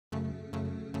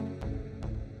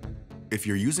If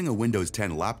you're using a Windows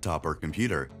 10 laptop or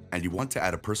computer and you want to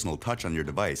add a personal touch on your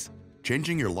device,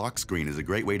 changing your lock screen is a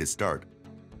great way to start.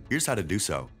 Here's how to do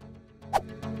so.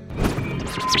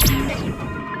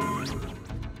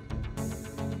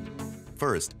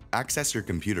 First, access your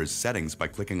computer's settings by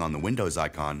clicking on the Windows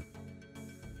icon,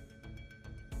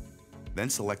 then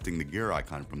selecting the gear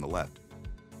icon from the left.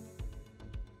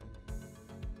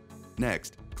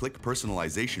 Next, click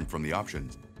Personalization from the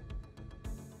options.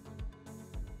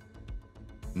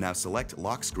 Now select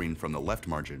Lock Screen from the left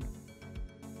margin.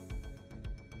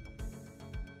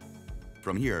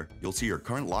 From here, you'll see your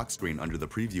current lock screen under the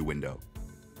preview window.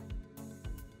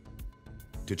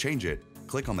 To change it,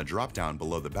 click on the drop-down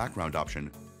below the background option,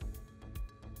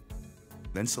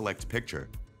 then select Picture.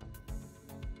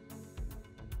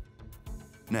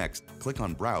 Next, click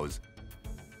on Browse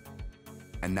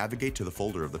and navigate to the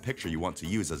folder of the picture you want to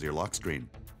use as your lock screen.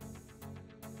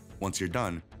 Once you're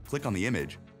done, click on the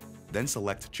image, then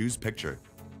select Choose Picture.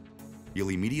 You'll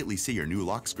immediately see your new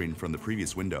lock screen from the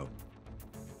previous window.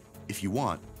 If you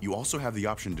want, you also have the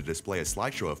option to display a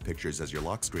slideshow of pictures as your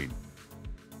lock screen.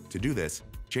 To do this,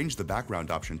 change the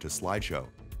background option to Slideshow.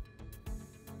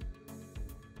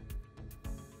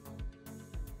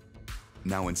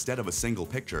 Now, instead of a single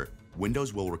picture,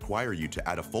 Windows will require you to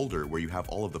add a folder where you have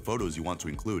all of the photos you want to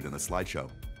include in the slideshow.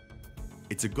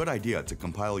 It's a good idea to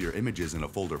compile your images in a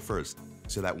folder first,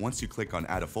 so that once you click on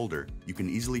Add a Folder, you can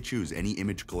easily choose any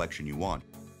image collection you want.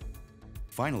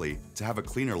 Finally, to have a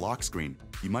cleaner lock screen,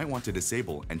 you might want to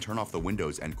disable and turn off the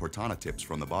Windows and Cortana tips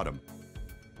from the bottom.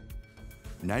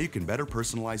 Now you can better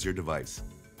personalize your device.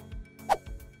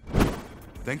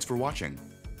 Thanks for watching.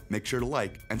 Make sure to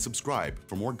like and subscribe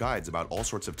for more guides about all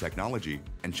sorts of technology,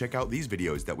 and check out these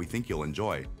videos that we think you'll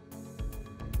enjoy.